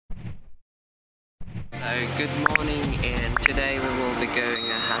So good morning, and today we will be going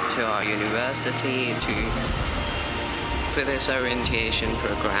ahead to our university for this orientation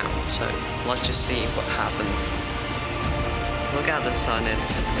program. So let's just see what happens. Look at the sun,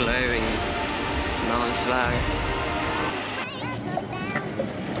 it's glowing. Nice weather.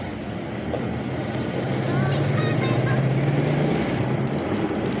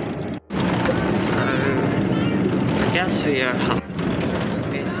 I guess we are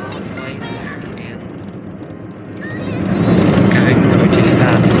halfway there and going pretty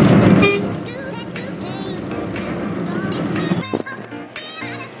fast.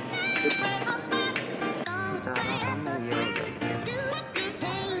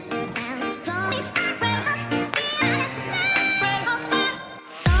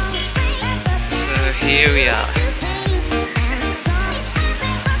 So here we are.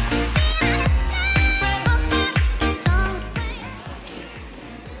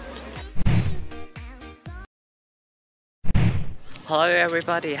 Hello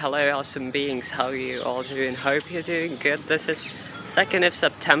everybody, hello awesome beings, how are you all doing? Hope you're doing good. This is 2nd of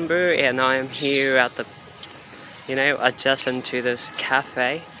September and I am here at the, adjacent to this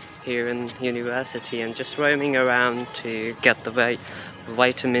cafe here in university and just roaming around to get the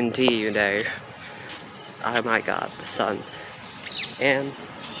vitamin D, Oh my god, the sun. And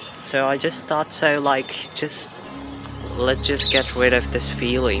so I just thought let's just get rid of this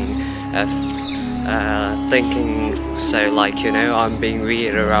feeling of thinking I'm being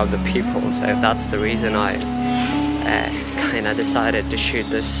weird around the people, so that's the reason I kind of decided to shoot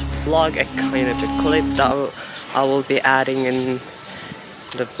this vlog, a kind of a clip that I will be adding in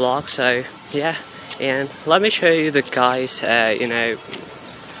the vlog. So yeah, and let me show you the guys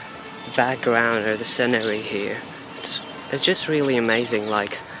background or the scenery here. It's just really amazing.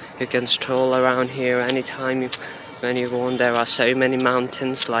 Like, you can stroll around here anytime when you want. There are so many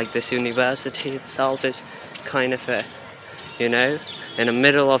mountains. Like, this university itself is kind of a, in the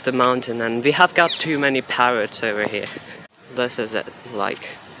middle of the mountain, and we have got too many parrots over here. This is it, like,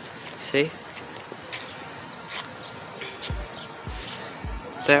 see?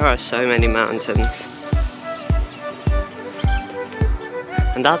 There are so many mountains.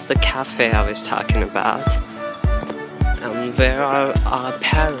 And that's the cafe I was talking about. And there are our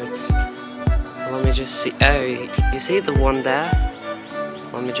parrots. Let me just see. Oh, you see the one there?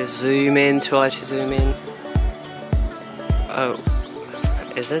 Let me just zoom in, try to zoom in. Oh,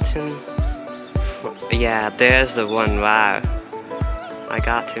 is it in? Yeah, there's the one. Wow, I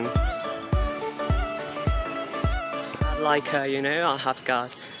got him. I have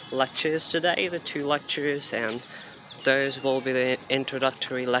got lectures today, the 2 lectures, and those will be the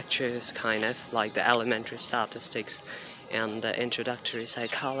introductory lectures, kind of like the elementary statistics and the introductory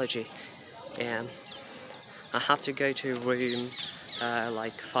psychology. And I have to go to room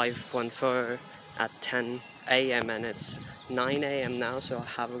 514 at 10 AM and it's 9 AM now, so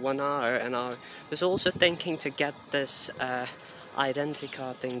I have 1 hour, and I was also thinking to get this identity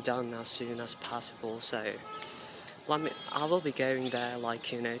card thing done as soon as possible. So I will be going there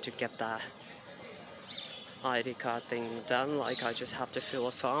to get that ID card thing done. I just have to fill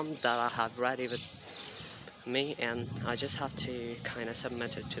a form that I have ready with me, and I just have to kind of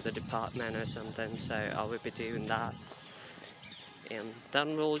submit it to the department or something, so I will be doing that. And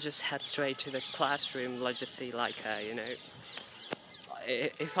then we'll just head straight to the classroom. Let's just see,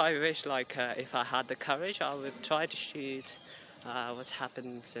 if I wish, if I had the courage, I would try to shoot what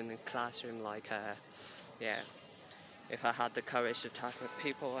happens in the classroom, yeah, if I had the courage to talk with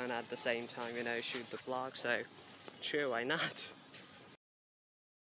people and at the same time, shoot the vlog. So sure, why not?